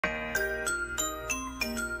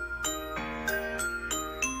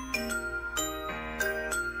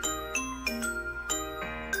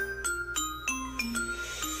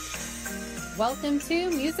Welcome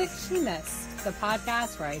to Music She Missed, the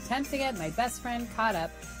podcast where I attempt to get my best friend caught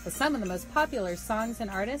up with some of the most popular songs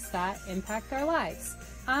and artists that impact our lives.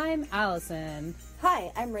 I'm Allison.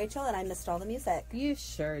 Hi, I'm Rachel, and I missed all the music. You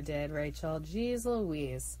sure did, Rachel. Jeez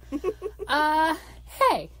Louise.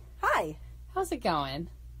 Hey. Hi. How's it going?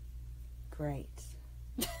 Great.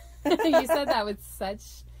 You said that with such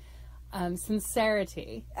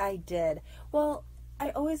sincerity. I did. Well,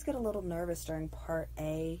 I always get a little nervous during part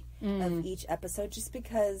A of each episode just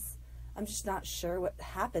because I'm just not sure what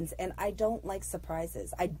happens. And I don't like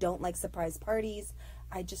surprises. I don't like surprise parties.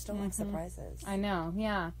 I just don't like surprises. I know,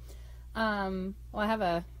 yeah. Well, I have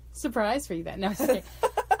a surprise for you then. No, I'm just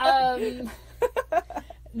kidding.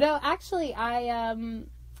 No, actually, I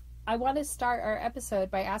want to start our episode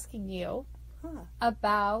by asking you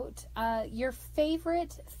about your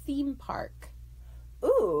favorite theme park.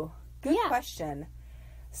 Ooh, good question.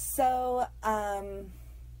 So,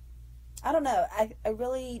 I don't know. I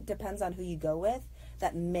really depends on who you go with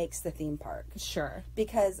that makes the theme park. Sure.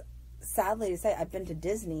 Because sadly to say, I've been to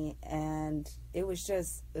Disney and it was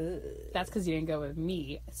just... That's because you didn't go with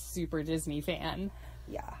me, super Disney fan.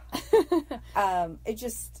 Yeah. It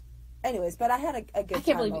just... Anyways, but I had a good time. I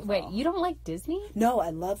can't believe... overall. Wait, you don't like Disney? No,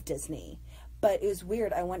 I love Disney. But it was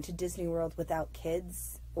weird. I went to Disney World without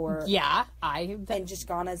kids or... Yeah, And just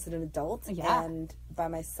gone as an adult and by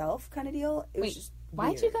myself kind of deal. It was just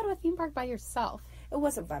why'd weird. you go to a theme park by yourself? It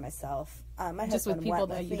wasn't by myself. My Just husband with people went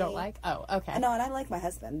that with you don't me. like? Oh, okay. No, and I like my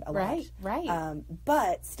husband a lot. Right.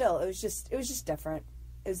 But still, it was just different.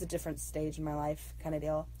 It was a different stage in my life kind of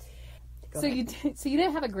deal. So you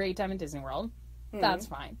didn't have a great time in Disney World. That's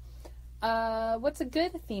fine. What's a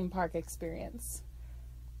good theme park experience?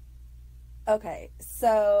 Okay,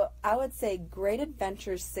 so I would say Great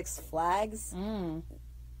Adventures Six Flags.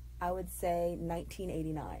 I would say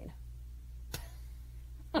 1989.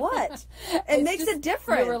 What? It makes a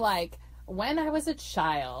difference. You were like, when I was a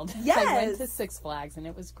child, Yes. I went to Six Flags and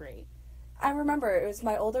it was great. I remember it was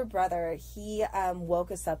my older brother. He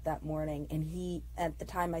woke us up that morning, and at the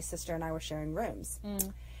time, my sister and I were sharing rooms.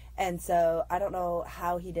 And so I don't know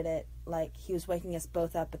how he did it. Like, he was waking us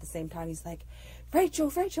both up at the same time. He's like,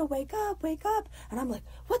 Rachel, wake up, wake up. And I'm like,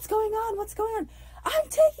 what's going on? What's going on? I'm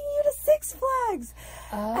taking you to Six Flags.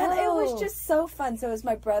 Oh. And it was just so fun. So it was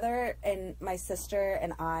my brother and my sister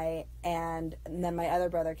and I, and then my other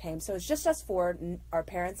brother came. So it was just us four. Our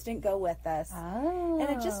parents didn't go with us. Oh. And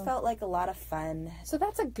it just felt like a lot of fun. So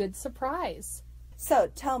that's a good surprise.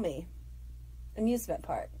 So tell me, amusement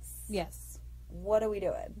parks. Yes. What are we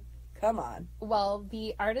doing? Come on. Well,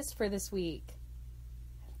 the artist for this week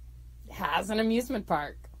has an amusement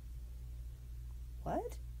park.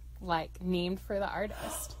 What? Like, named for the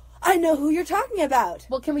artist. I know who you're talking about.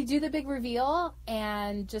 Well, can we do the big reveal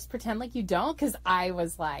and just pretend like you don't? Because I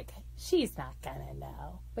was like, she's not gonna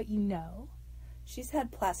know. But you know. She's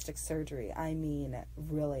had plastic surgery. I mean,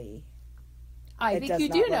 really. I It think does you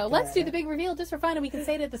not do know. look Let's good. do the big reveal just for fun, and we can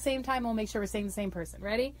say it at the same time. We'll make sure we're saying the same person.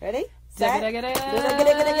 Ready? Ready? Dolly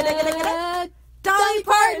Dolly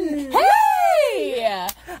Parton! Hey!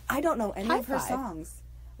 I don't know any High of her five. songs.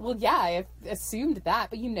 Well, yeah, I assumed that,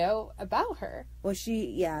 but you know about her. Well,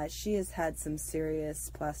 she has had some serious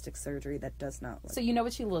plastic surgery that does not look. So you know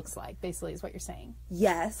what she looks like, basically, is what you're saying.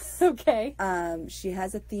 Yes. Okay. She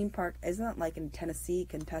has a theme park. Isn't it like in Tennessee,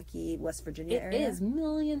 Kentucky, West Virginia It area? is.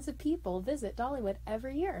 Millions of people visit Dollywood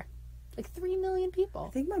every year. Like 3 million people. I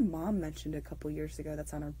think my mom mentioned a couple years ago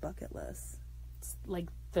that's on her bucket list. It's like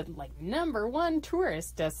the number one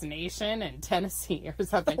tourist destination in Tennessee or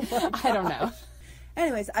something. I don't know.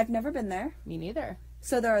 Anyways, I've never been there. Me neither.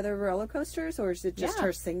 So there are the roller coasters, or is it just Yeah.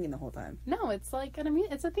 her singing the whole time? No, it's like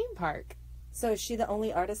it's a theme park. So is she the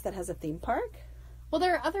only artist that has a theme park? Well,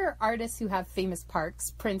 there are other artists who have famous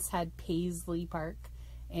parks. Prince had Paisley Park,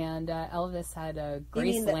 and Elvis had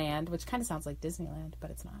Graceland, which kind of sounds like Disneyland, but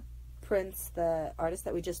it's not. Prince, the artist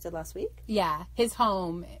that we just did last week? Yeah, his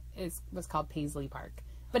home was called Paisley Park,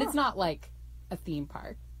 but it's not like a theme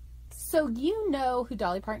park. So you know who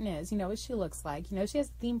Dolly Parton is. You know what she looks like. You know she has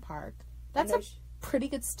a theme park. That's a pretty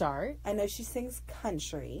good start. I know she sings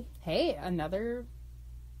country. Hey, another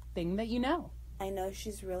thing that you know. I know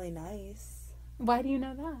she's really nice. Why do you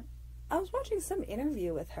know that? I was watching some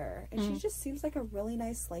interview with her, and she just seems like a really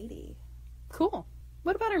nice lady. Cool.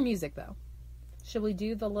 What about her music, though? Should we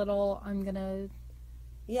do the little, I'm going to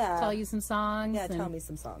tell you some songs? Yeah, tell me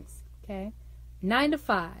some songs. Okay. 9 to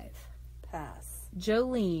 5. Pass.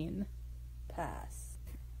 Jolene. Pass.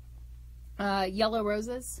 Yellow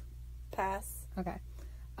Roses. Pass. Okay.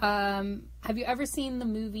 Have you ever seen the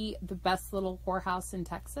movie The Best Little Whorehouse in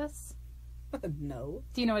Texas? No.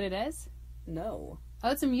 Do you know what it is? No. Oh,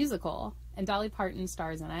 it's a musical. and Dolly Parton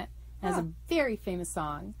stars in it. It has a very famous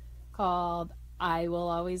song called I Will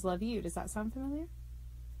Always Love You. Does that sound familiar?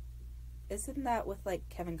 Isn't that with, like,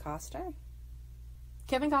 Kevin Costner?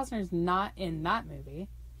 Kevin Costner's not in that movie.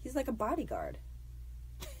 He's like a bodyguard.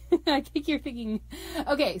 I think you're thinking...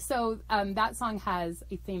 Okay, so that song has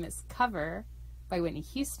a famous cover by Whitney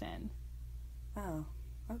Houston. Oh,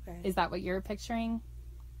 okay. Is that what you're picturing?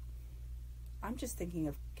 I'm just thinking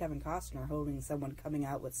of Kevin Costner holding someone coming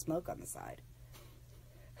out with smoke on the side.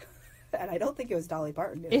 And I don't think it was Dolly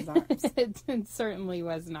Parton in his arms. It certainly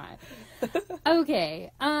was not.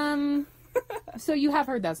 Okay. So you have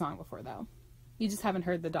heard that song before, though. You just haven't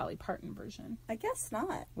heard the Dolly Parton version. I guess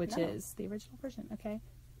not. Which is the original version. Okay.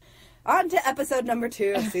 On to episode number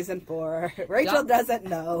 2 of season 4. Rachel doesn't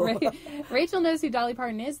know. Rachel knows who Dolly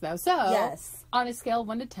Parton is, though. So, yes. On a scale of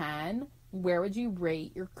 1 to 10, where would you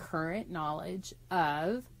rate your current knowledge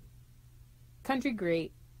of country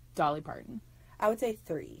great Dolly Parton? I would say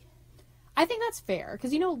 3. I think that's fair,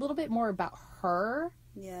 because you know a little bit more about her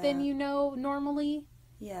than you know normally.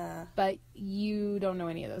 Yeah. But you don't know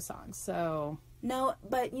any of those songs, so... No,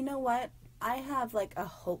 but you know what? I have, like, a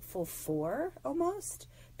hopeful 4, almost,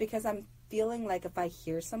 because I'm feeling like if I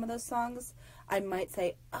hear some of those songs, I might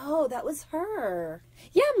say, oh, that was her.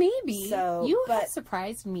 Yeah, maybe. So, you have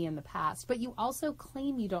surprised me in the past, but you also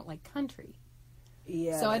claim you don't like country.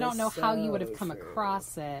 Yeah. So I don't know how you would have come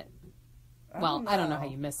across it. Well, I don't know how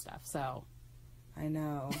you miss stuff, so... I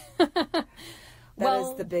know. That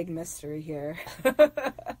is the big mystery here.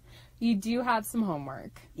 You do have some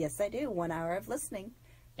homework. Yes, I do. 1 hour of listening.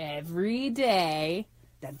 Every day.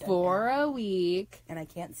 Dun, dun, for dun. a week. And I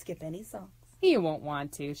can't skip any songs. You won't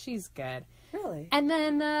want to. She's good. Really? And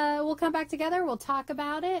then we'll come back together. We'll talk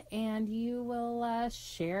about it. And you will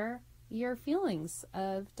share your feelings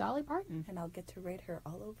of Dolly Parton. And I'll get to rate her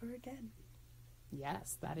all over again.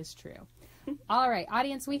 Yes, that is true. All right,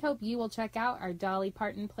 audience, we hope you will check out our Dolly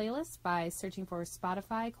Parton playlist by searching for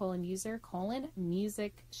Spotify, /user,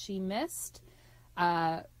 music she missed.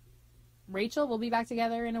 Rachel, we'll be back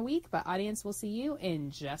together in a week, but audience, we'll see you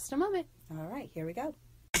in just a moment. All right, here we go.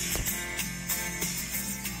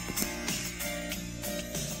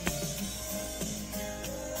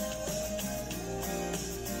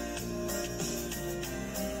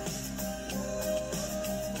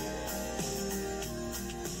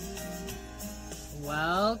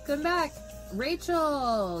 Welcome back.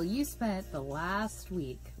 Rachel, you spent the last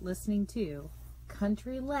week listening to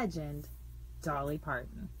country legend Dolly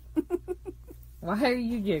Parton. Why are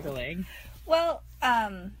you giggling? Well,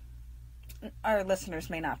 our listeners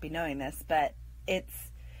may not be knowing this, but it's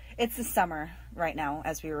the summer right now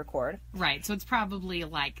as we record. Right, so it's probably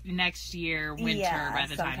like next year, winter, by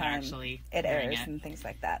the time actually it airs and things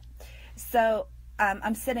like that. So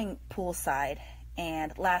I'm sitting poolside,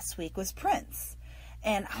 and last week was Prince.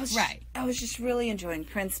 And I was just really enjoying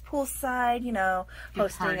Prince poolside, you know,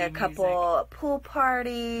 hosting a couple pool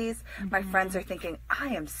parties. Mm-hmm. My friends are thinking,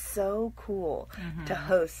 I am so cool to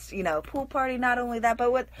host, you know, pool party. Not only that,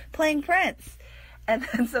 but with playing Prince. And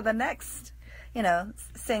then so the next, you know,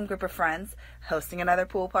 same group of friends hosting another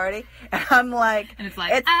pool party. And I'm like, and it's 9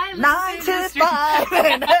 to 5.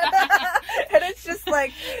 And it's just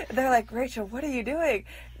like, they're like, Rachel, what are you doing?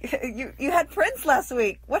 You had Prince last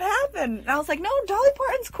week. What happened? And I was like, no, Dolly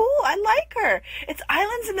Parton's cool. I like her. It's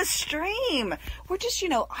Islands in the Stream. We're just, you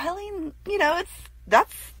know, island, you know,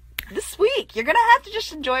 that's this week. You're going to have to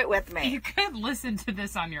just enjoy it with me. You could listen to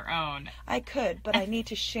this on your own. I could, but I need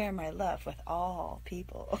to share my love with all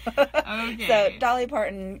people. Okay. So Dolly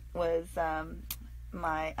Parton was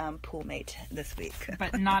my pool mate this week.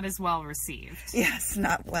 But not as well received. Yes,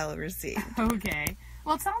 not well received. Okay.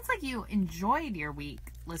 Well, it sounds like you enjoyed your week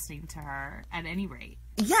listening to her at any rate.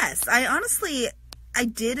 Yes, I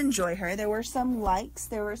did enjoy her. There were some likes,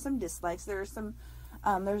 there were some dislikes, there was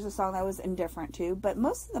a song that was indifferent to, but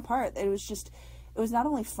most of the part, it was not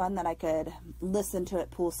only fun that I could listen to it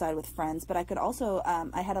poolside with friends, but I could also,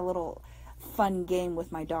 I had a little fun game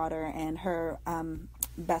with my daughter and her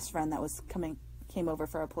best friend that came over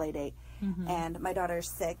for a play date. Mm-hmm. And my daughter's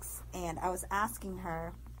 6, and I was asking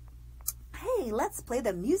her, hey, let's play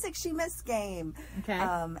the music she missed game. Okay.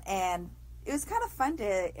 And it was kind of fun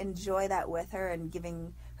to enjoy that with her and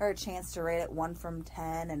giving her a chance to rate it 1 from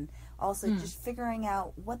 10, and also just figuring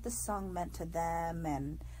out what the song meant to them,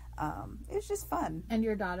 and it was just fun. And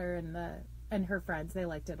your daughter and her friends, they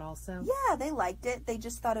liked it also? Yeah, they liked it. They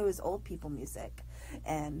just thought it was old people music.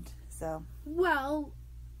 And so... Well,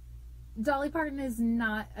 Dolly Parton is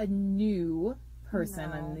not a new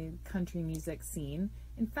person in the country music scene.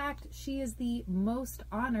 In fact, she is the most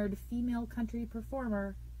honored female country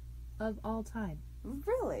performer of all time.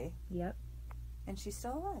 Really? Yep. And she's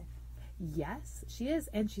still alive. Yes, she is.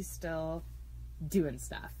 And she's still doing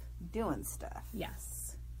stuff. Doing stuff.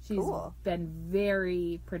 Yes. She's Cool. been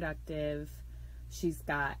very productive. She's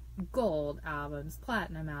got gold albums,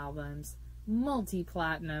 platinum albums,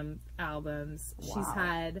 multi-platinum albums. Wow. She's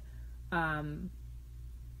had,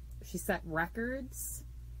 she set records.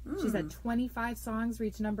 She's had 25 songs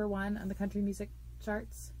reach #1 on the country music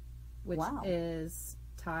charts, which is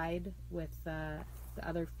tied with the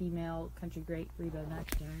other female country great, Reba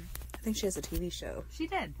McEntire. I think she has a TV show. She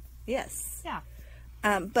did. Yes. Yeah.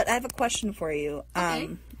 But I have a question for you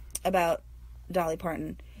about Dolly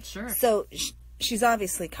Parton. Sure. So she's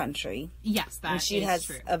obviously country. Yes, that and she is has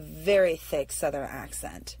true. a very thick Southern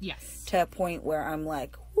accent. Yes. To a point where I'm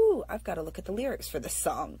like, "Ooh, I've got to look at the lyrics for this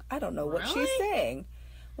song. I don't know what she's saying."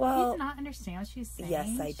 Well, you do not understand what she's saying?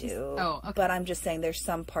 yes, I do. Oh, okay. But I'm just saying there's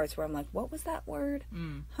some parts where I'm like, "What was that word?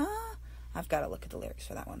 Huh?" I've got to look at the lyrics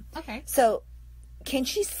for that one. Okay. So, can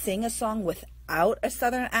she sing a song without a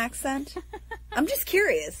Southern accent? I'm just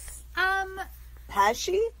curious. Has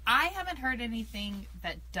she? I haven't heard anything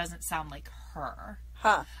that doesn't sound like her.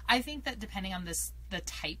 Huh. I think that depending on the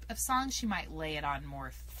type of song, she might lay it on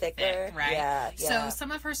more Thicker? thick, right? Yeah. So some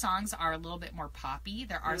of her songs are a little bit more poppy.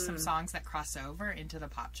 There are some songs that cross over into the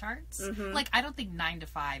pop charts. Like, I don't think 9 to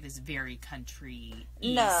 5 is very country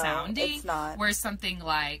sounding. It's not. Whereas something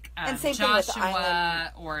like And same thing with Joshua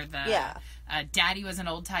Island. or the Daddy Was an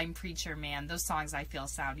Old Time Preacher Man, those songs I feel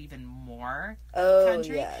sound even more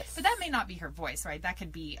country. Yes. But that may not be her voice, right? That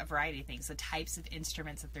could be a variety of things. The types of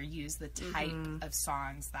instruments that they're used, the type of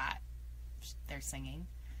songs that they're singing.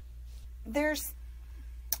 There's,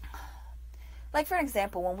 like, for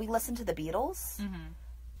example, when we listen to the Beatles,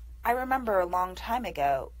 I remember a long time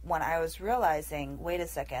ago when I was realizing, wait a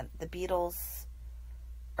second, the Beatles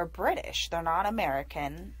are British. They're not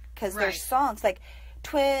American. Because their songs, like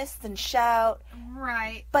Twist and Shout.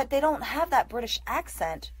 Right. But they don't have that British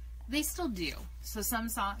accent. They still do. So some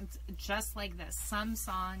songs, just like this, some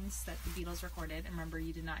songs that the Beatles recorded, and remember,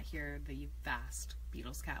 you did not hear the vast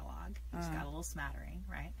Beatles catalog. You just got a little smattering,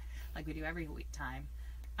 right? Like we do every time.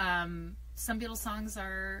 Some Beatles songs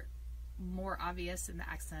are more obvious in the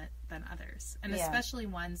accent than others. And especially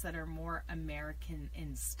ones that are more American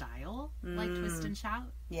in style, like Twist and Shout.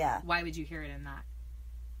 Yeah. Why would you hear it in that?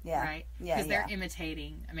 Yeah. Right? Yeah. Because they're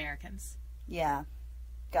imitating Americans. Yeah.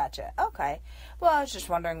 Gotcha. Okay. Well, I was just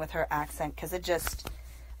wondering with her accent, because it just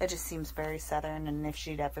seems very Southern, and if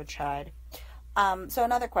she'd ever tried. So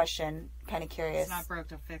another question, kind of curious. It's not broke,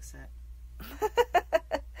 don't fix it.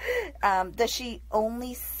 Does she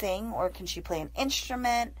only sing, or can she play an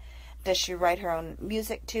instrument? Does she write her own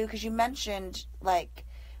music too? Because you mentioned, like,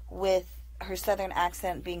 with her Southern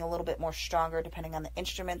accent being a little bit more stronger depending on the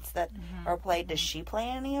instruments that are played. Does she play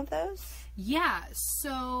any of those? Yeah.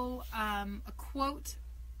 So a quote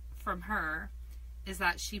from her is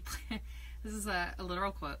that this is a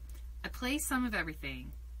literal quote. "I play some of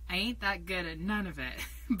everything. I ain't that good at none of it,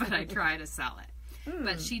 but I try to sell it."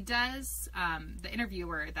 But she does, the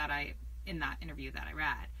interviewer in that interview that I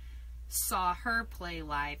read, saw her play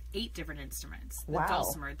live 8 different instruments. The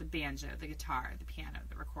dulcimer, the banjo, the guitar, the piano,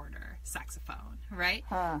 the recorder, saxophone, right?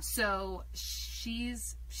 So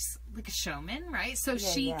she's like a showman, right? So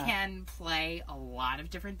she can play a lot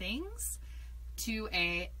of different things to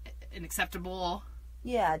an acceptable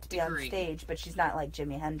to be degree. on stage, but she's not like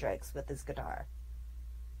Jimi Hendrix with his guitar.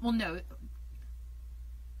 Well, no.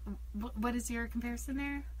 What is your comparison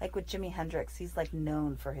there? Like with Jimi Hendrix, he's like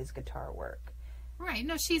known for his guitar work. Right.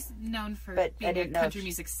 No, she's known for being a country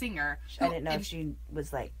music singer. I didn't know if she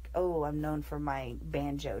was like, oh, I'm known for my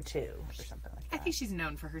banjo too, or something like that. I think she's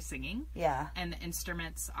known for her singing. Yeah. And the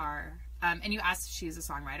instruments are, and you asked if she is a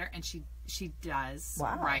songwriter, and she does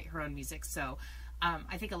write her own music. So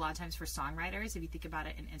I think a lot of times for songwriters, if you think about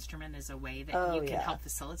it, an instrument is a way that you can help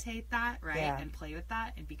facilitate that, right? Yeah. And play with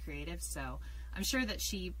that and be creative. So I'm sure that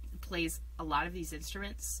she plays a lot of these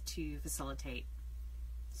instruments to facilitate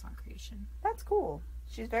song creation. That's cool.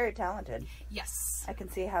 She's very talented. Yes. I can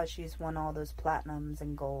see how she's won all those platinums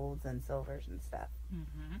and golds and silvers and stuff.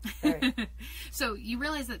 So you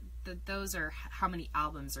realize that those are how many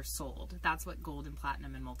albums are sold. That's what gold and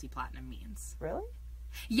platinum and multi-platinum means. Really?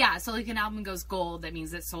 Yeah, so like an album goes gold, that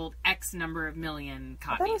means it sold X number of million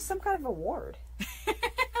copies. I thought it was some kind of award.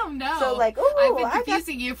 Oh no. So like, I've been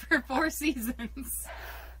confusing you for 4 seasons.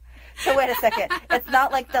 So wait a second. It's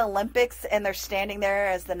not like the Olympics and they're standing there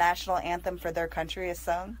as the national anthem for their country is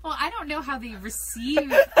sung? Well, I don't know how they receive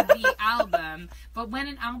the album, but when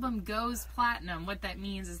an album goes platinum, what that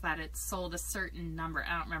means is that it's sold a certain number.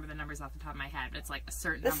 I don't remember the numbers off the top of my head, but it's like a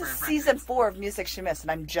certain number of records. This is season 4 of Music She Missed, and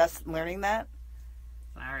I'm just learning that.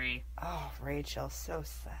 Sorry. Oh, Rachel, so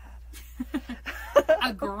sad.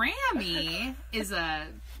 A Grammy is a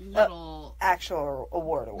little actual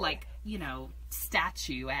award. Like, you know,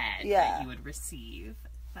 statuette Yeah. that you would receive.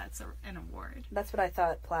 That's an award. That's what I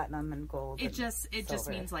thought, platinum and gold. It just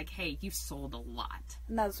means like, hey, you've sold a lot.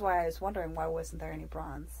 And that's why I was wondering why wasn't there any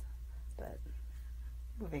bronze. But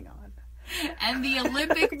moving on. And the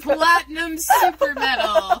Olympic platinum super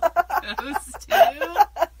medal goes to...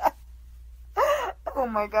 Oh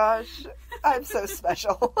my gosh. I'm so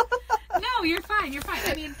special. No, you're fine. You're fine.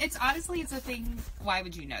 I mean, it's honestly, it's a thing. Why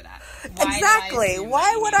would you know that? Why exactly.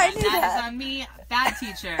 Why would I know that? That is on me. Bad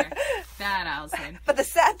teacher. Bad Alison. But the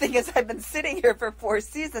sad thing is I've been sitting here for 4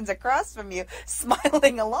 seasons across from you,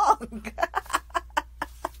 smiling along.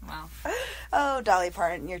 Wow. Oh, Dolly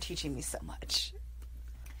Parton, you're teaching me so much.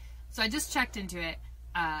 So I just checked into it.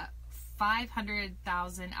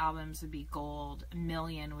 500,000 albums would be gold. 1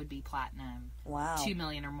 million would be platinum. Wow. 2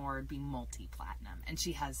 million or more would be multi-platinum. And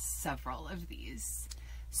she has several of these.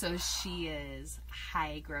 So she is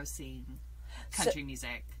high-grossing country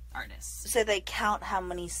music artist. So they count how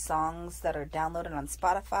many songs that are downloaded on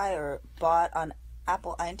Spotify or bought on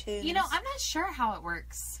Apple iTunes? You know, I'm not sure how it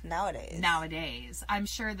works nowadays. I'm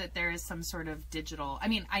sure that there is some sort of digital... I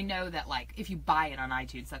mean, I know that, like, if you buy it on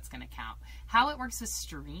iTunes, that's going to count. How it works with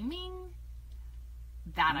streaming,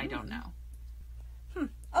 that I don't know.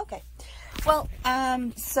 Okay. Well,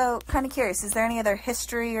 so kind of curious. Is there any other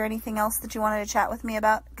history or anything else that you wanted to chat with me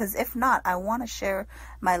about? Because if not, I want to share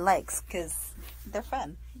my likes because they're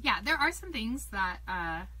fun. Yeah, there are some things that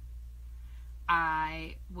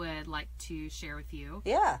I would like to share with you.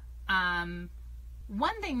 Yeah.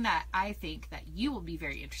 One thing that I think that you will be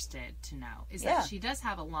very interested to know is that she does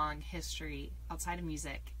have a long history outside of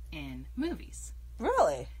music in movies.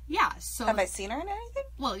 Really? Yeah. So have I seen her in anything?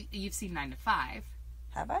 Well, you've seen 9 to 5.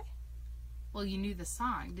 Have I? Well, you knew the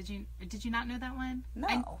song. Did you not know that one?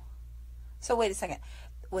 No. So wait a second.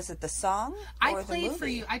 Was it the song or the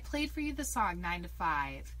movie? I played for you the song 9 to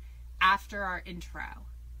 5 after our intro.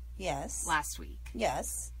 Yes. Last week.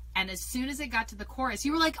 Yes. And as soon as it got to the chorus,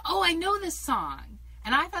 you were like, "Oh, I know this song."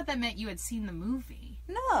 And I thought that meant you had seen the movie.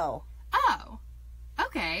 No. Oh.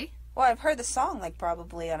 Okay. Well, I've heard the song like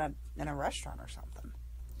probably in a restaurant or something.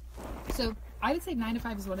 So I would say 9 to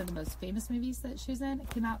 5 is one of the most famous movies that she was in. It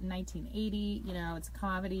came out in 1980. You know, it's a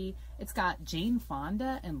comedy. It's got Jane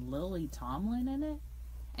Fonda and Lily Tomlin in it.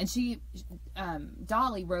 And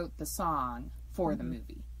Dolly wrote the song for the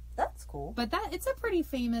movie. That's cool. But it's a pretty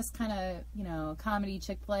famous kind of, you know, comedy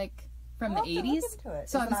chick flick from the 80s. Look into it.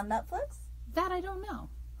 So is it on Netflix? That I don't know.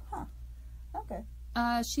 Huh. Okay.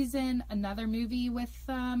 She's in another movie with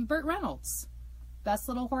Burt Reynolds, Best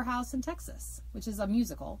Little Whorehouse in Texas, which is a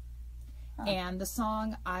musical. Huh. And the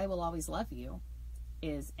song I Will Always Love You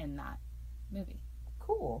is in that movie.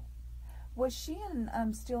 Cool. Was she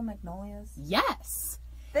in Steel Magnolias? Yes.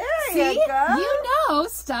 There See? you go. You know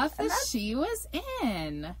stuff that she was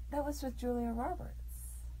in. That was with Julia Roberts.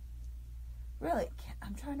 Really?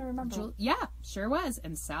 I'm trying to remember. Yeah, sure was.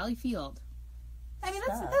 And Sally Field. I mean,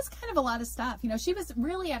 that's kind of a lot of stuff. You know, she was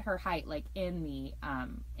really at her height, like in the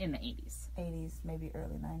 80s. 80s, maybe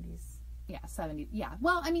early 90s. Yeah, 70s. Yeah.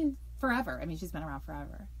 Well, I mean, forever. I mean, she's been around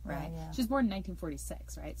forever, right? Yeah. She was born in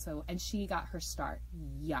 1946, right? So, and she got her start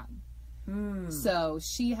young. So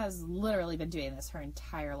she has literally been doing this her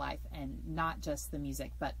entire life, and not just the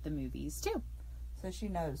music, but the movies too. So she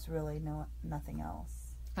knows really nothing else.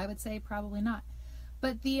 I would say probably not.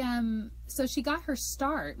 But so she got her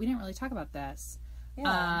start. We didn't really talk about this. Yeah,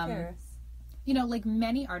 I'm curious. You know, like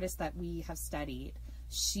many artists that we have studied,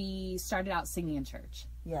 she started out singing in church.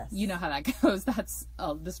 Yes. You know how that goes. That's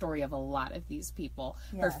the story of a lot of these people.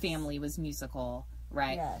 Yes. Her family was musical,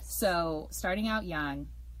 right? Yes. So starting out young,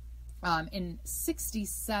 in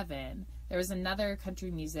 1967, there was another country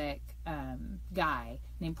music guy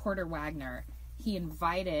named Porter Wagner. He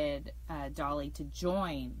invited Dolly to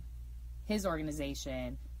join his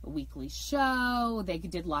organization, a weekly show. They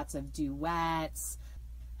did lots of duets.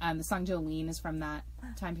 The song Jolene is from that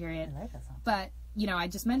time period. I like that song. But, you know, I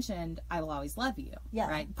just mentioned I Will Always Love You. Yeah.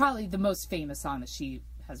 Right? Probably the most famous song that she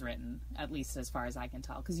has written, at least as far as I can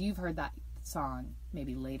tell. Because you've heard that song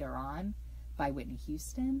maybe later on by Whitney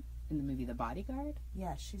Houston in the movie The Bodyguard.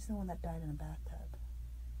 Yeah, she's the one that died in a bathtub.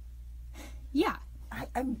 Yeah.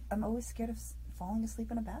 I'm always scared of falling asleep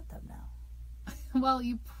in a bathtub now. Well,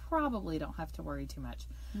 you probably don't have to worry too much.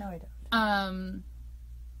 No, I don't.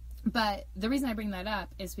 But the reason I bring that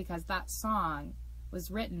up is because that song was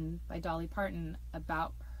written by Dolly Parton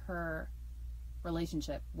about her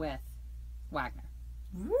relationship with Wagner.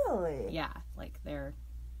 Really? Yeah, like they're...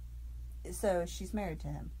 So she's married to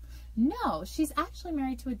him? No, she's actually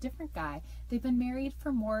married to a different guy. They've been married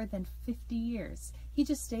for more than 50 years. He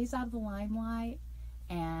just stays out of the limelight,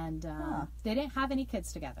 and they didn't have any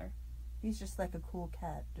kids together. He's just like a cool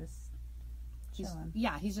cat, just chilling.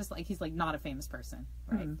 He's like not a famous person,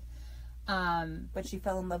 right? But she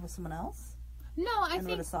fell in love with someone else? No, I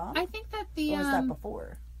think that the... Or was that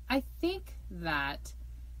before? I think that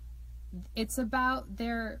it's about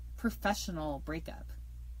their professional breakup.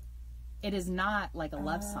 It is not like a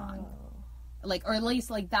love song. Like, or at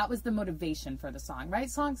least, like, that was the motivation for the song, right?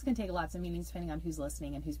 Songs can take lots of meanings depending on who's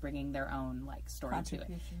listening and who's bringing their own, like, story to it.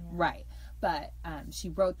 Yeah. Right. But she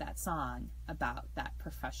wrote that song about that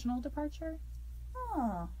professional departure.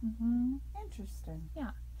 Oh. Mm-hmm. Interesting.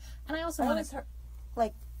 Yeah. And I also thought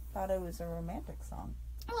it was a romantic song.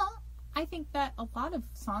 Well, I think that a lot of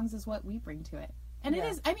songs is what we bring to it. And it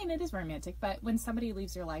is, I mean, it is romantic, but when somebody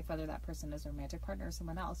leaves your life, whether that person is a romantic partner or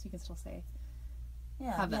someone else, you can still say,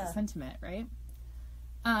 have that sentiment, right?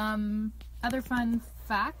 Other fun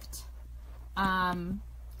fact,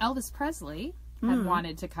 Elvis Presley had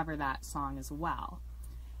wanted to cover that song as well.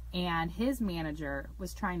 And his manager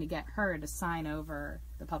was trying to get her to sign over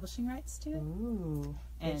the publishing rights to it. Ooh.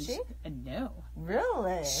 And Did she? No.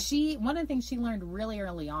 Really? One of the things she learned really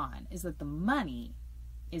early on is that the money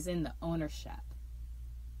is in the ownership.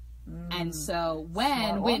 And so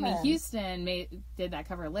when Whitney Houston did that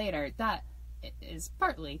cover later, that is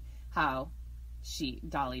partly how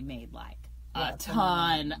Dolly made like a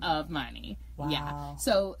ton of money. Wow. Yeah.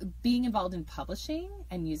 So being involved in publishing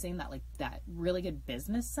and using that that really good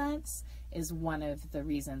business sense is one of the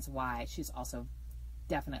reasons why she's also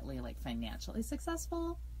definitely like financially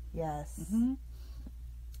successful. Yes. Mm-hmm.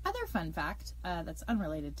 Other fun fact that's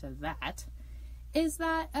unrelated to that is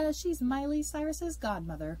that she's Miley Cyrus's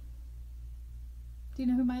godmother. Do you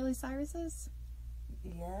know who Miley Cyrus is?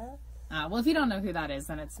 Yeah. Well, if you don't know who that is,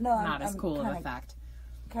 then it's not as cool of a fact.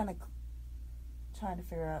 Kind of trying to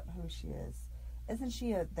figure out who she is. Isn't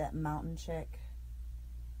she that mountain chick?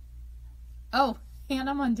 Oh,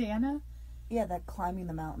 Hannah Montana? Yeah, that Climbing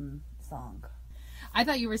the Mountain song. I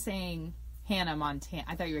thought you were saying Hannah Montana.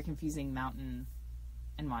 I thought you were confusing Mountain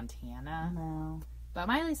and Montana. No. But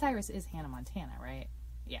Miley Cyrus is Hannah Montana, right?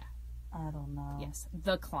 Yeah. I don't know. Yes,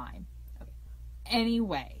 The Climb. Okay.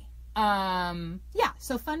 Anyway,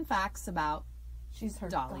 so fun facts about she's her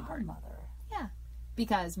Dolly Parton. godmother. Yeah,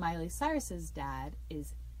 because Miley Cyrus's dad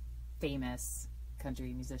is famous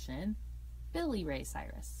country musician Billy Ray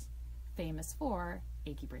Cyrus, famous for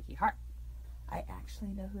Achy Breaky Heart. I actually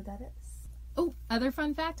know who that is. Oh, other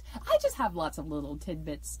fun fact, I just have lots of little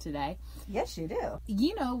tidbits today. Yes, you do.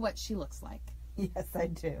 You know what she looks like. Yes, I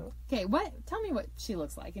do. Okay, tell me what she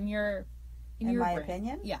looks like in my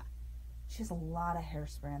opinion? Yeah. She has a lot of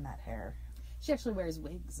hairspray in that hair. She actually wears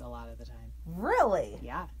wigs a lot of the time. Really?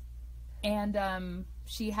 Yeah. And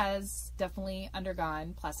she has definitely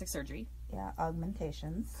undergone plastic surgery. Yeah,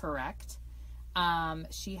 augmentations. Correct.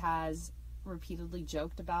 She has repeatedly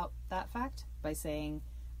joked about that fact by saying,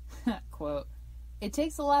 quote, "It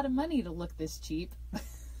takes a lot of money to look this cheap."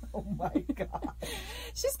 Oh my god.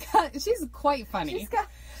 She's quite funny. She's got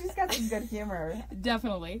some good humor.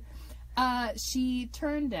 Definitely. She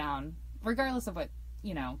turned down, regardless of what,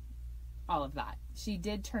 all of that. She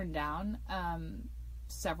did turn down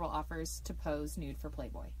several offers to pose nude for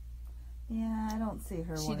Playboy. Yeah, I don't see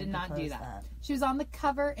her. She did not do that. She was on the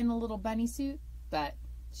cover in a little bunny suit, but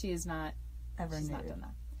she is not ever. She's not done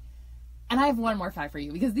that. And I have one more fact for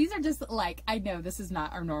you, because these are just like, I know this is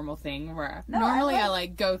not our normal thing where normally I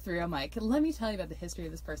go through, I'm like, let me tell you about the history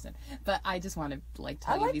of this person, but I just want to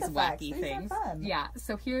tell you these wacky things. These are fun. Yeah.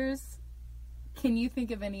 So can you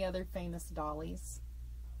think of any other famous Dollys?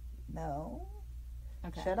 No.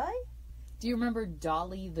 Okay. Should I? Do you remember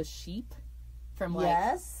Dolly the sheep from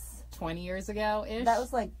 20 years ago ish? That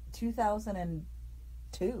was like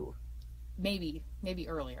 2002. Maybe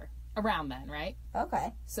earlier. Around then, right?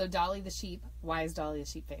 Okay. So Dolly the sheep, why is Dolly the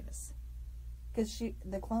sheep famous? Because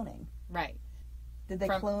the cloning. Right. Did they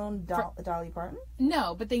clone Dolly Parton?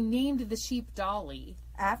 No, but they named the sheep Dolly.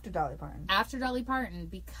 After Dolly Parton. After Dolly Parton,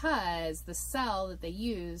 because the cell that they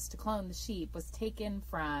used to clone the sheep was taken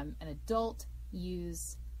from an adult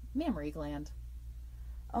used mammary gland.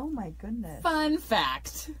 Oh my goodness. Fun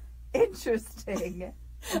fact. Interesting.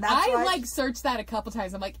 I searched that a couple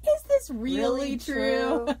times. I'm like, is this really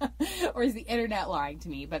true? Or is the internet lying to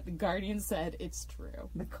me? But The Guardian said it's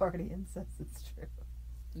true. The Guardian says it's true.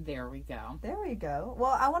 There we go. There we go.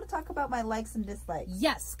 Well, I want to talk about my likes and dislikes.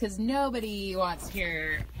 Yes, because nobody wants to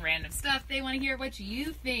hear random stuff. They want to hear what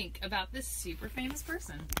you think about this super famous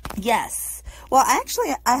person. Yes. Well,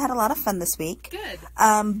 I had a lot of fun this week. Good.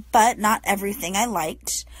 But not everything I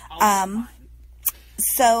liked.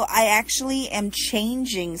 So I actually am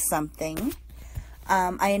changing something.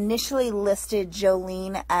 I initially listed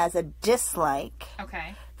Jolene as a dislike.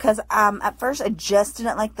 Okay. Because at first I just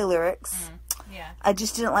didn't like the lyrics. Yeah. I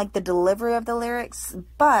just didn't like the delivery of the lyrics.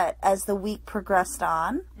 But as the week progressed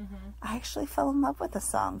on, I actually fell in love with the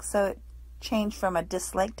song. So it changed from a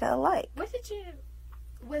dislike to a like.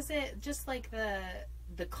 Was it just like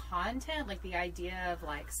the content, like the idea of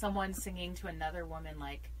like someone singing to another woman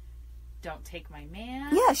like, don't take my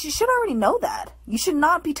man? Yeah, she should already know that. You should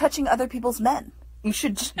not be touching other people's men. You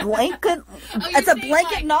should just blanket. It's a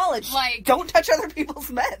blanket like, knowledge. Like, don't touch other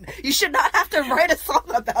people's men. You should not have to write a song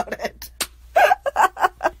about it.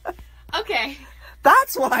 Okay.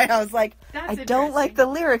 That's why I was like, I don't like the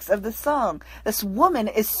lyrics of the song. This woman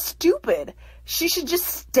is stupid. She should just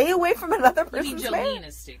stay away from another person's man. Jolene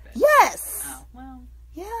is stupid. Yes. Oh, well.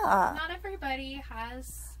 Yeah. Not everybody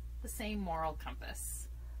has the same moral compass.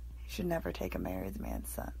 You should never take a married man's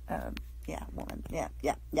son. Woman.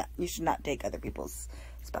 Yeah. You should not take other people's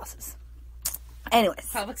spouses. Anyways.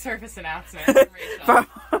 Public service announcement,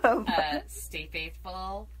 Rachel. Stay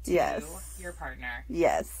faithful to your partner.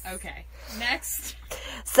 Yes. Okay. Next.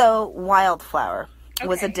 So, Wildflower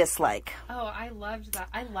was a dislike. Oh, I loved that.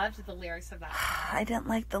 I loved the lyrics of that song. I didn't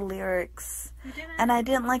like the lyrics. You didn't? And I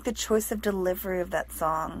didn't like the choice of delivery of that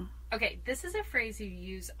song. Okay, this is a phrase you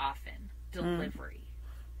use often. Delivery.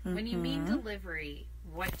 When you mean delivery,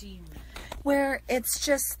 what do you mean? Where it's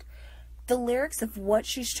just the lyrics of what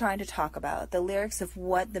she's trying to talk about, the lyrics of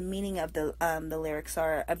what the meaning of the lyrics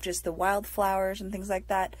are, of just the wildflowers and things like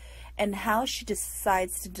that, and how she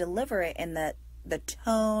decides to deliver it in the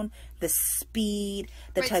tone, the speed,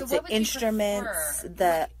 the types of instruments,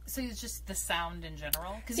 so it's just the sound in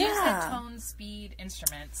general? Because you said tone, speed,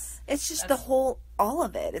 instruments. It's just all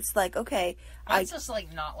of it. It's like, okay. It's just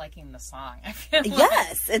like not liking the song. I feel like.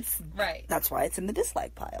 Yes, it's. Right. That's why it's in the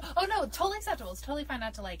dislike pile. Oh, no, totally acceptable. It's totally fine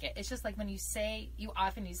not to like it. It's just like when you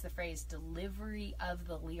often use the phrase delivery of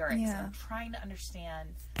the lyrics. Yeah. I'm trying to understand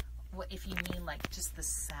if you mean like just the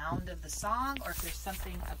sound of the song, or if there's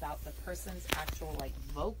something about the person's actual like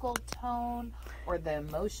vocal tone or the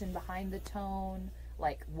emotion behind the tone,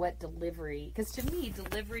 like what delivery. Because to me,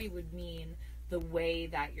 delivery would mean the way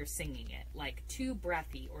that you're singing it, like too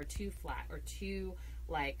breathy or too flat or too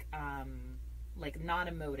like not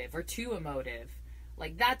emotive or too emotive.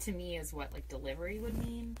 Like that to me is what like delivery would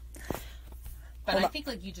mean. But I think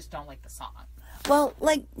like you just don't like the song. Well,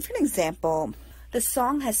 like for an example, the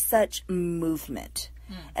song has such movement.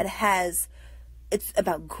 It's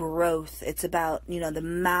about growth. It's about, the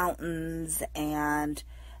mountains and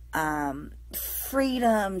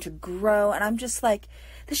freedom to grow. And I'm just like,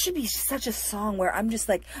 this should be such a song where I'm just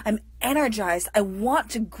like, I'm energized. I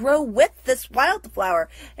want to grow with this wildflower.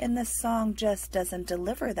 And this song just doesn't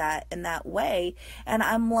deliver that in that way. And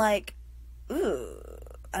I'm like, ooh,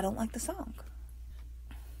 I don't like the song.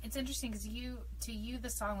 It's interesting because to you, the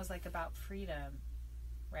song was like about freedom,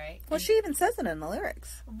 right? Well, she even says it in the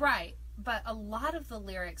lyrics. Right. But a lot of the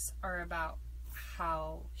lyrics are about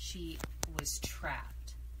how she was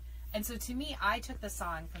trapped. And so to me, I took the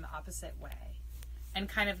song from the opposite way. And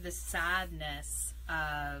kind of the sadness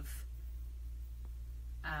of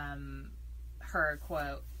her,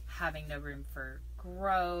 quote, having no room for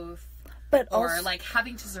growth. But or also, like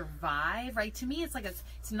having to survive, right? To me, it's like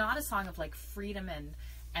it's not a song of like freedom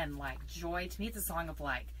and like joy. To me, it's a song of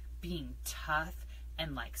like being tough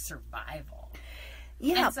and like survival.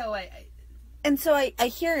 Yeah. And so I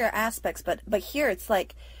hear your aspects, but here it's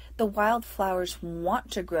like the wildflowers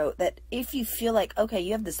want to grow. That if you feel like, okay,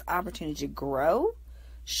 you have this opportunity to grow,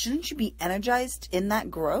 shouldn't you be energized in that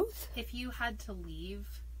growth? If you had to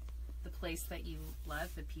leave the place that you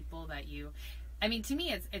love, the people that you... I mean, to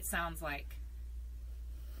me, it sounds like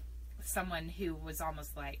someone who was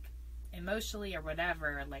almost like emotionally or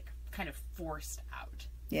whatever, like kind of forced out.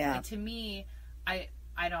 Yeah. Like, to me, I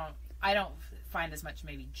don't find as much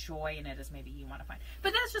maybe joy in it as maybe you want to find.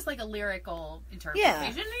 But that's just like a lyrical interpretation. Yeah.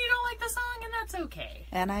 And you don't like the song, and that's okay.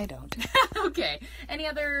 And I don't. Okay. Any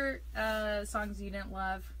other songs you didn't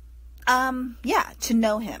love? Yeah, To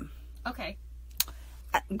Know Him. Okay.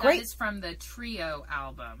 Great. That is from the Trio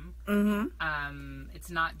album. Mm-hmm. It's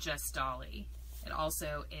not just Dolly. It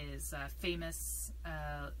also is famous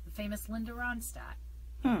Linda Ronstadt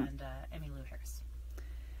and Emmylou Harris.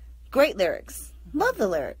 Great lyrics. Love the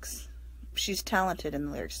lyrics. She's talented in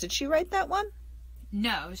the lyrics. Did she write that one?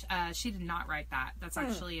 No, she did not write that. That's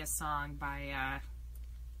actually a song by a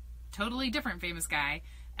totally different famous guy,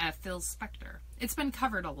 Phil Spector. It's been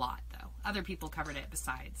covered a lot, though. Other people covered it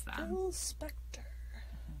besides them. Phil Spector.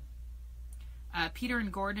 Peter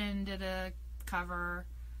and Gordon did a cover.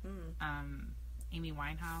 Amy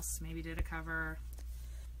Winehouse maybe did a cover.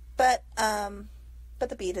 But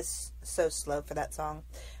the beat is so slow for that song.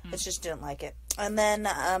 I just didn't like it. And then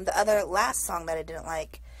the other last song that I didn't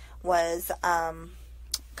like was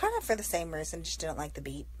kind of for the same reason, just didn't like the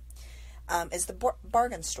beat. Is the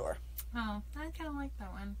Bargain Store. Oh, I kind of like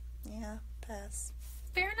that one. Yeah, pass.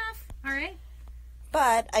 Fair enough. All right.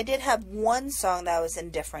 But I did have one song that I was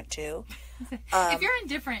indifferent to. If you're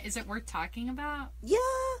indifferent, is it worth talking about? Yeah.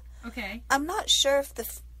 Okay. I'm not sure if the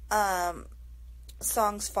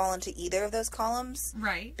songs fall into either of those columns.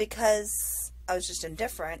 Right. Because I was just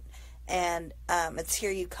indifferent. And it's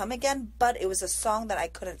Here You Come Again, but it was a song that I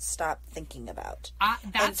couldn't stop thinking about.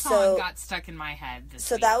 That song got stuck in my head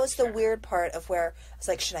this week. That was the weird part of where I was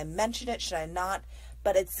like, should I mention it? Should I not?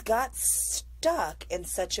 But it's got stuck in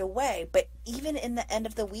such a way. But even in the end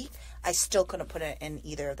of the week, I still couldn't put it in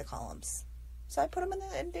either of the columns. So I put them in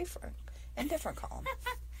the indifferent column.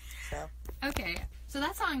 So. Okay. So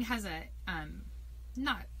that song has a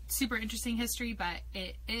not super interesting history, but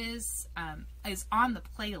it is on the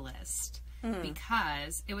playlist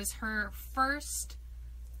because it was her first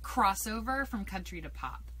crossover from country to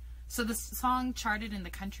pop. So the song charted in the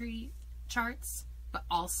country charts, but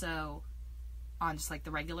also on just like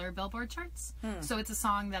the regular Billboard charts. So it's a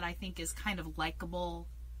song that I think is kind of likable,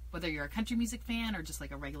 whether you're a country music fan or just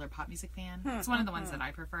like a regular pop music fan. It's one of the ones that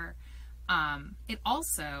I prefer.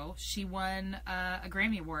 She won a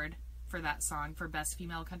Grammy Award for that song for Best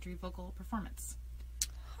Female Country Vocal Performance.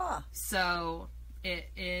 So it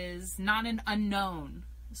is not an unknown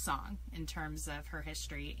song in terms of her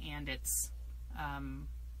history and its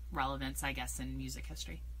relevance, I guess, in music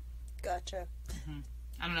history. Gotcha.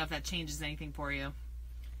 I don't know if that changes anything for you.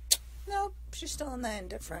 No, she's still in the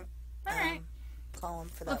indifferent All right. column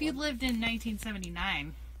for that. Well, if you'd lived in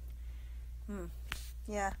 1979,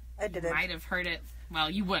 yeah, I did it. You might have heard it. Well,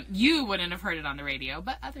 you wouldn't have heard it on the radio,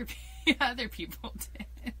 but other people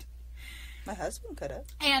did. My husband could have.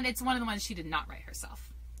 And it's one of the ones she did not write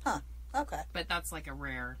herself. Okay. But that's like a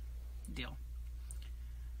rare deal.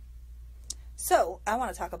 So, I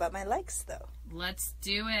want to talk about my likes, though. Let's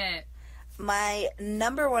do it. My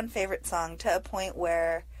number one favorite song, to a point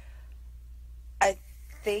where I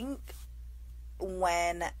think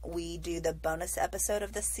when we do the bonus episode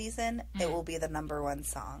of this season, it will be the number one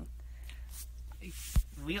song.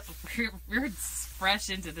 We're fresh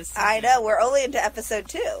into this season. I know, we're only into episode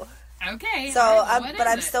 2. Okay. So, right,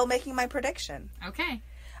 I'm still making my prediction. Okay.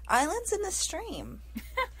 Islands in the Stream.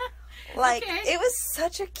 Like, It was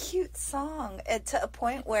such a cute song. To a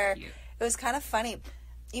point where it was kind of funny.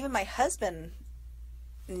 Even my husband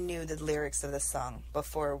knew the lyrics of this song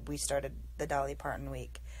before we started the Dolly Parton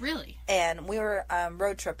week. Really? And we were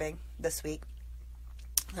road tripping this week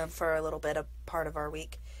for a little bit, a part of our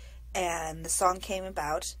week. And the song came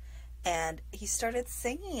about, and he started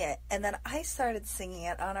singing it. And then I started singing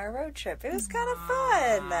it on our road trip. It was kind of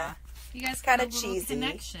fun. You guys kind got of a little cheesy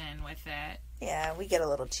connection with it. Yeah, we get a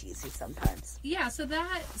little cheesy sometimes. Yeah, so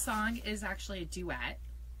that song is actually a duet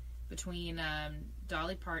between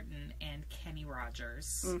Dolly Parton and Kenny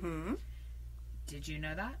Rogers. Mm-hmm. Did you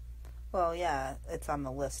know that? Well, yeah, it's on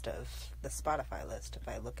the list of the Spotify list if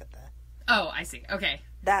I look at that. Oh, I see. Okay.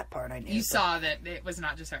 That part I knew. You saw that it was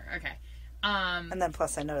not just her. Okay. And then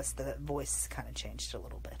plus I noticed the voice kind of changed a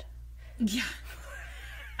little bit. Yeah.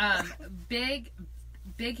 Big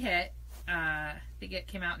hit. Big Hit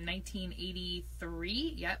came out in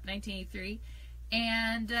 1983. Yep, 1983.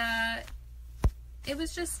 And it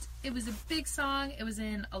was a big song. It was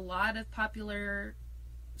in a lot of popular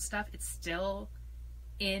stuff. It's still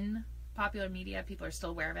in popular media. People are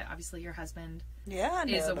still aware of it. Obviously, your husband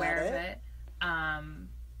is aware of it.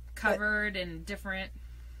 Covered in different...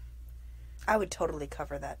 I would totally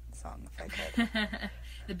cover that song if I could.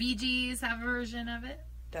 The Bee Gees have a version of it.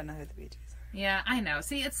 Don't know who the Bee Gees are. Yeah, I know.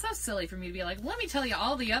 See, it's so silly for me to be like, let me tell you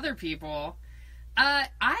all the other people. I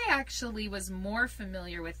actually was more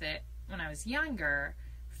familiar with it when I was younger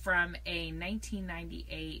from a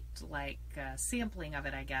 1998 sampling of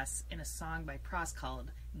it, I guess, in a song by Pross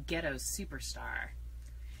called Ghetto Superstar.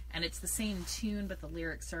 And it's the same tune, but the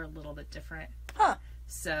lyrics are a little bit different.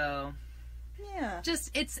 So, yeah.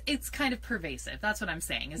 Just, it's kind of pervasive. That's what I'm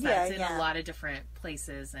saying, is that it's in a lot of different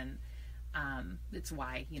places, and it's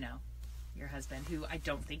why, your husband, who I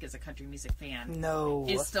don't think is a country music fan,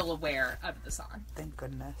 is still aware of the song. Thank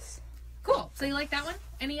goodness. Cool. So you like that one?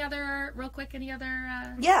 Any other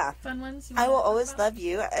Yeah. fun ones? I Will Always Love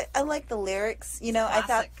You. I like the lyrics. You know,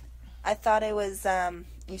 Classic. I thought it was,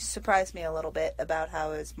 you surprised me a little bit about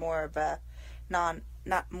how it was more of a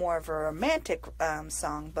not more of a romantic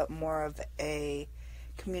song, but more of a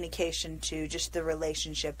communication to just the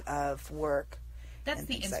relationship of work. That's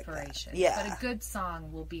the inspiration. Like yeah. But a good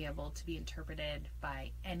song will be able to be interpreted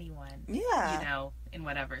by anyone. Yeah. You know, in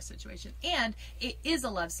whatever situation. And it is a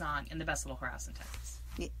love song in the best little whorehouse in Texas.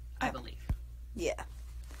 Yeah. I believe. Yeah.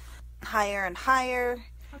 Higher and Higher.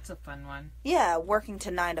 That's a fun one. Yeah, Working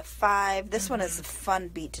to 9 to 5. This one is a fun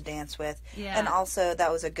beat to dance with. Yeah. And also,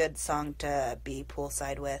 that was a good song to be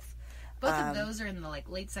poolside with. Both of those are in the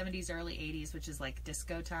late 70s, early 80s, which is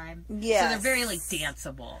disco time. Yes. So they're very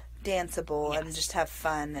danceable. Danceable yes. and just have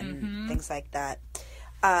fun and things like that.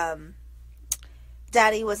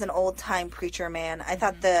 Daddy was an old-time preacher man. I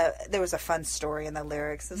thought there was a fun story in the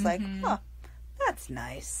lyrics. It's like, oh, that's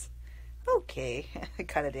nice. Okay,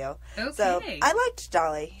 kind of deal. Okay. So I liked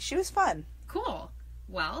Dolly. She was fun. Cool.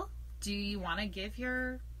 Well, do you want to give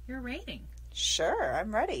your rating? Sure,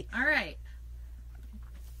 I'm ready. All right.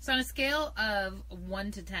 So on a scale of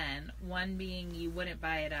 1 to 10, 1 being you wouldn't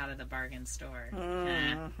buy it out of the bargain store,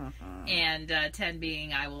 and 10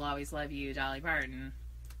 being I Will Always Love You, Dolly Parton,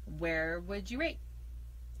 where would you rate?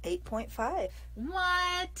 8.5.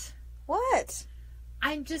 What? What?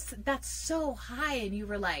 That's so high, and you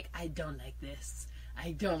were like, I don't like this.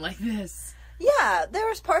 I don't like this. Yeah, there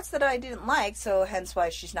was parts that I didn't like, so hence why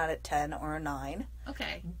she's not at 10 or a 9.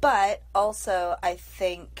 Okay. But also, I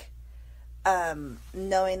think,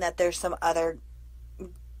 knowing that there's some other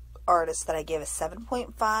artists that I gave a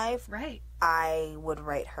 7.5, right, I would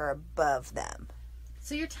rate her above them.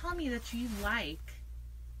 So you're telling me that you like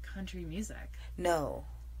country music? No.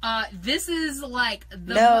 This is like the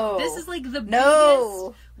No. biggest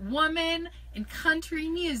woman in country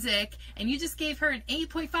music, and you just gave her an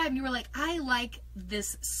 8.5, and you were like, I like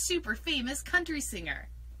this super famous country singer.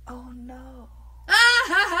 Oh no. Ah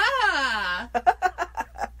ha ha!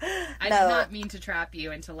 I No. did not mean to trap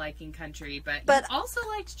you into liking country, but you also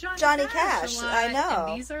liked Johnny Cash a lot, I know.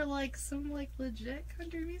 and these are some legit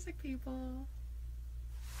country music people.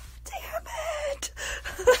 Damn it!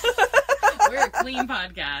 We're a clean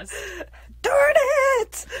podcast. Darn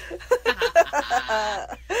it!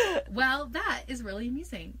 Well, that is really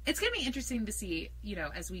amusing. It's going to be interesting to see,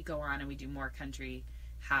 as we go on and we do more country,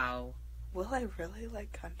 how... Will I really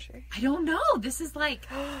like country? I don't know. This is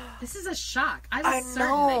a shock. I was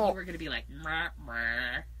certain that you were going to be like, meh,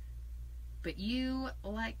 meh. But you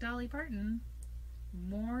like Dolly Parton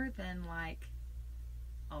more than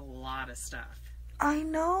a lot of stuff. I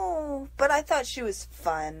know, but I thought she was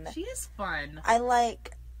fun. She is fun. I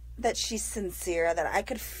like that she's sincere, that I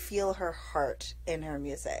could feel her heart in her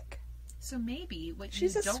music. So maybe what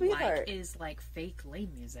she's you a don't sweetheart. like is fake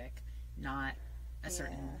lame music, not a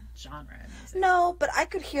certain genre of music. No, but I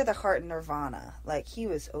could hear the heart in Nirvana. He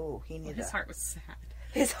was, he needed his heart was sad.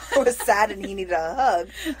 His heart was sad and he needed a hug.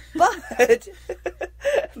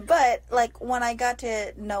 But when I got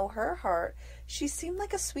to know her heart, she seemed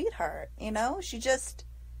like a sweetheart,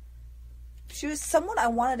 She was someone I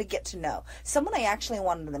wanted to get to know. Someone I actually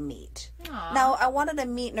wanted to meet. Aww. Now, I wanted to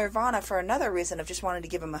meet Nirvana for another reason of just wanting to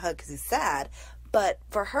give him a hug because he's sad. But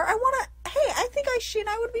for her, I think she and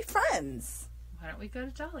I would be friends. Why don't we go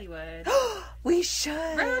to Dollywood? We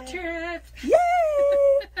should. Road trip! Yay!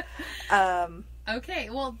 Okay,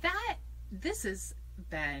 well, this has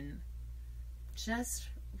been just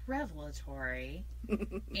revelatory.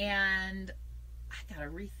 And I gotta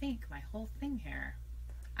rethink my whole thing here.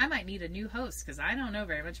 I might need a new host because I don't know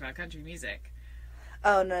very much about country music.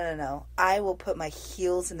 Oh, no. I will put my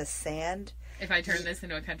heels in the sand. If I turn this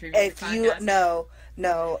into a country music podcast?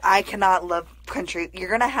 No, I cannot love country. You're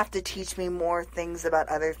going to have to teach me more things about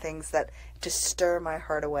other things that just stir my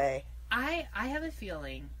heart away. I have a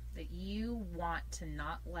feeling that you want to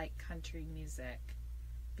not like country music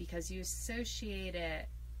because you associate it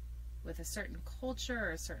with a certain culture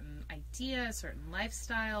or a certain idea, a certain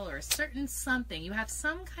lifestyle, or a certain something. You have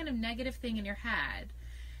some kind of negative thing in your head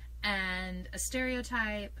and a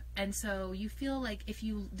stereotype, and so you feel like if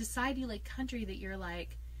you decide you like country that you're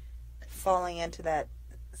falling into that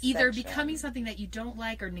either section. Becoming something that you don't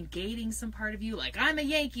like or negating some part of you, I'm a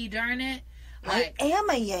Yankee, darn it. I am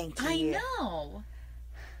a Yankee. I know.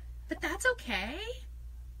 But that's okay.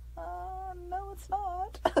 No, it's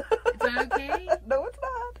not. Is that okay? No, it's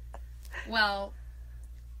not. Well,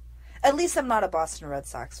 at least I'm not a Boston Red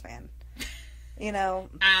Sox fan.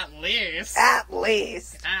 At least. At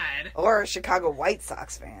least. God. Or a Chicago White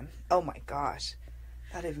Sox fan. Oh my gosh.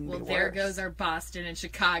 That'd even be worse. There goes our Boston and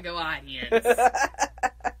Chicago audience.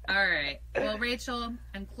 All right. Well, Rachel,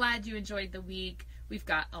 I'm glad you enjoyed the week. We've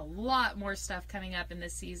got a lot more stuff coming up in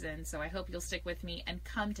this season, so I hope you'll stick with me and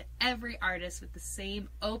come to every artist with the same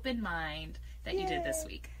open mind that you did this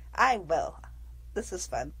week. I will. This is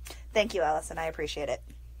fun. Thank you, Allison. I appreciate it.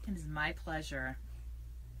 It is my pleasure.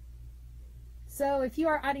 So if you,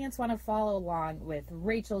 our audience, want to follow along with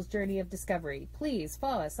Rachel's journey of discovery, please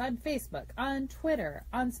follow us on Facebook, on Twitter,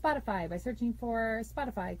 on Spotify by searching for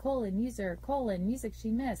Spotify, user, music she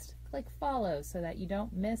missed. Click follow so that you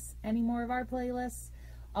don't miss any more of our playlists.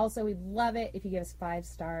 Also, we'd love it if you give us 5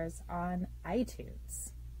 stars on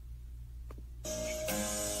iTunes.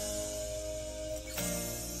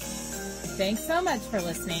 Thanks so much for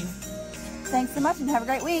listening. Thanks so much and have a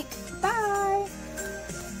great week. Bye.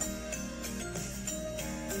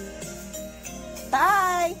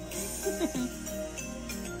 Bye.